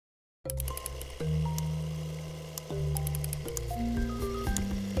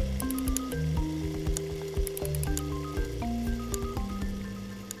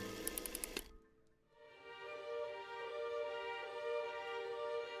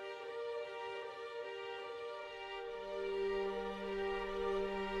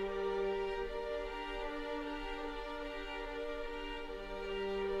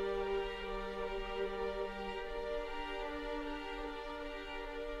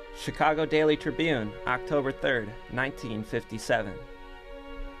Chicago Daily Tribune, October 3, 1957.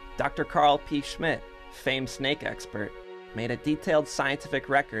 Dr. Karl P. Schmidt, famed snake expert, made a detailed scientific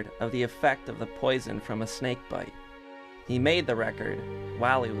record of the effect of the poison from a snake bite. He made the record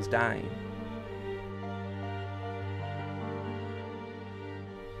while he was dying.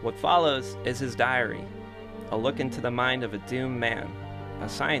 What follows is his diary, a look into the mind of a doomed man, a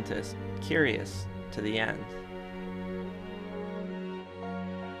scientist curious to the end.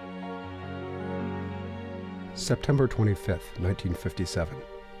 September 25th, 1957.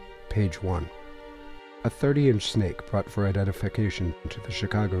 Page 1. A 30-inch snake brought for identification to the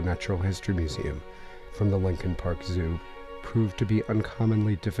Chicago Natural History Museum from the Lincoln Park Zoo proved to be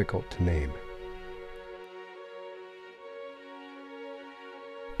uncommonly difficult to name.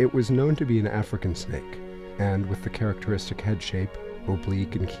 It was known to be an African snake, and with the characteristic head shape,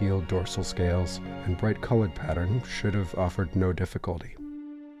 oblique and keeled dorsal scales, and bright colored pattern, should have offered no difficulty.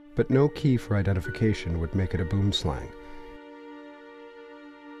 But no key for identification would make it a boomslang,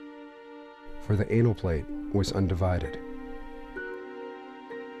 for the anal plate was undivided.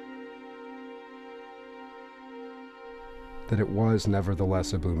 That it was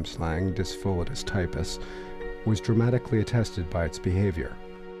nevertheless a boomslang, dysphylatus typus, was dramatically attested by its behavior.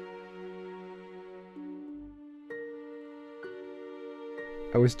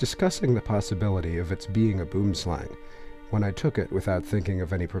 I was discussing the possibility of its being a boomslang when I took it without thinking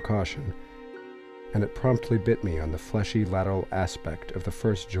of any precaution, and it promptly bit me on the fleshy lateral aspect of the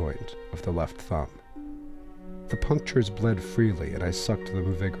first joint of the left thumb. The punctures bled freely, and I sucked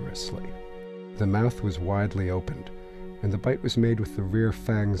them vigorously. The mouth was widely opened, and the bite was made with the rear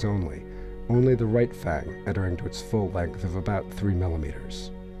fangs only the right fang entering to its full length of about 3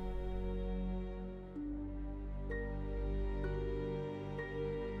 millimeters.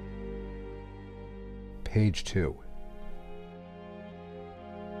 Page 2.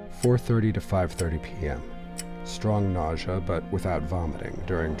 4:30 to 5:30 p.m. Strong nausea, but without vomiting,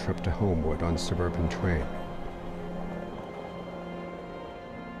 during trip to Homewood on suburban train.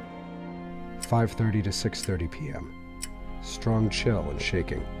 5:30 to 6:30 p.m. Strong chill and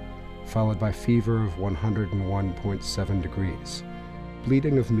shaking, followed by fever of 101.7 degrees.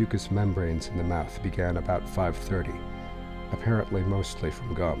 Bleeding of mucous membranes in the mouth began about 5:30, apparently mostly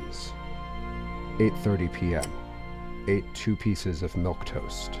from gums. 8:30 p.m. Ate 2 pieces of milk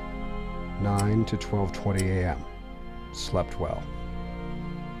toast. 9 to 12:20 a.m. Slept well.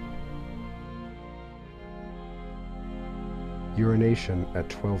 Urination at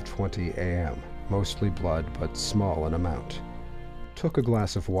 12:20 a.m. Mostly blood, but small in amount. Took a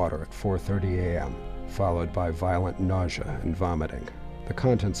glass of water at 4:30 a.m., followed by violent nausea and vomiting, the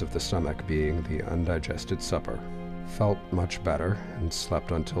contents of the stomach being the undigested supper. Felt much better and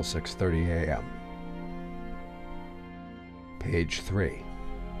slept until 6:30 a.m. Page 3.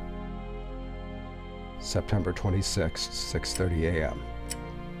 September 26th, 6:30 a.m.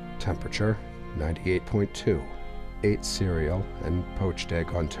 Temperature 98.2. Ate cereal and poached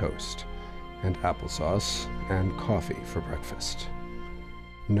egg on toast, and applesauce and coffee for breakfast.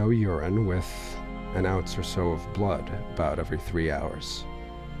 No urine, with an ounce or so of blood about every 3 hours.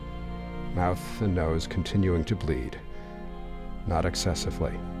 Mouth and nose continuing to bleed, not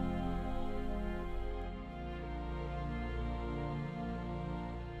excessively.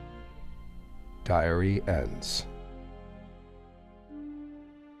 Diary ends.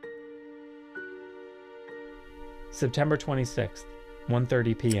 September 26th,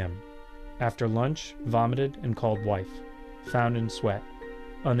 1:30 p.m. After lunch, vomited and called wife. Found in sweat.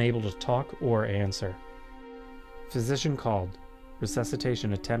 Unable to talk or answer. Physician called.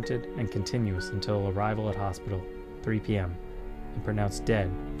 Resuscitation attempted and continuous until arrival at hospital, 3 p.m. and pronounced dead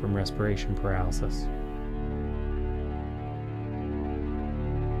from respiration paralysis.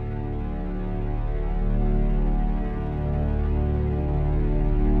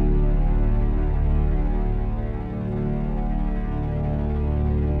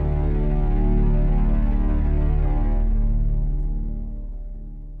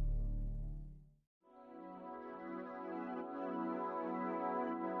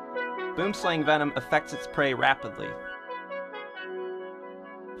 Boomslang venom affects its prey rapidly.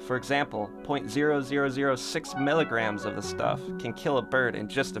 For example, 0.0006 milligrams of the stuff can kill a bird in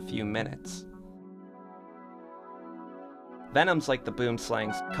just a few minutes. Venoms like the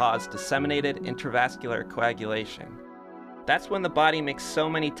boomslangs cause disseminated intravascular coagulation. That's when the body makes so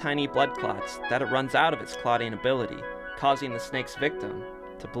many tiny blood clots that it runs out of its clotting ability, causing the snake's victim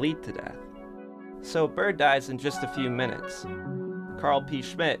to bleed to death. So a bird dies in just a few minutes. Karl P.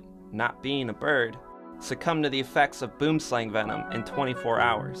 Schmidt, not being a bird, succumbed to the effects of boomslang venom in 24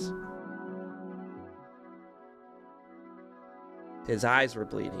 hours. His eyes were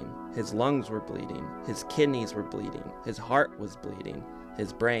bleeding, his lungs were bleeding, his kidneys were bleeding, his heart was bleeding,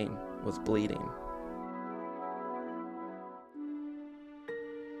 his brain was bleeding.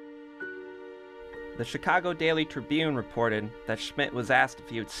 The Chicago Daily Tribune reported that Schmidt was asked if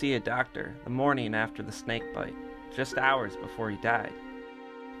he would see a doctor the morning after the snake bite, just hours before he died.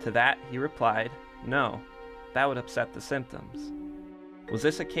 To that, he replied, no, that would upset the symptoms. Was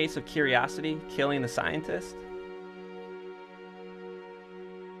this a case of curiosity killing the scientist?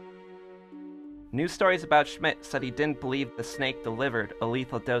 News stories about Schmidt said he didn't believe the snake delivered a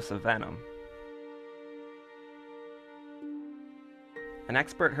lethal dose of venom. An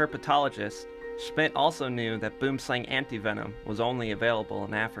expert herpetologist, Schmidt also knew that boomslang antivenom was only available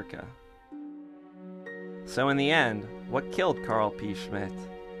in Africa. So in the end, what killed Karl P. Schmidt?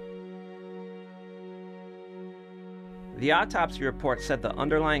 The autopsy report said the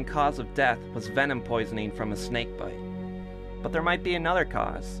underlying cause of death was venom poisoning from a snake bite. But there might be another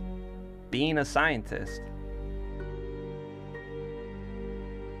cause: being a scientist.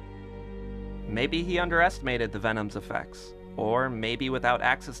 Maybe he underestimated the venom's effects, or maybe without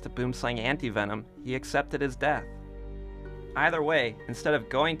access to boomslang antivenom, he accepted his death. Either way, instead of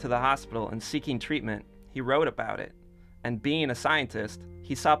going to the hospital and seeking treatment, he wrote about it. And being a scientist,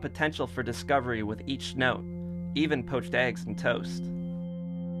 he saw potential for discovery with each note, even poached eggs and toast.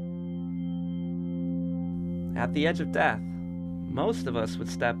 At the edge of death, most of us would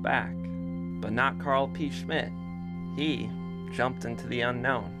step back, but not Karl P. Schmidt. He jumped into the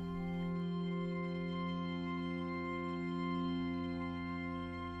unknown.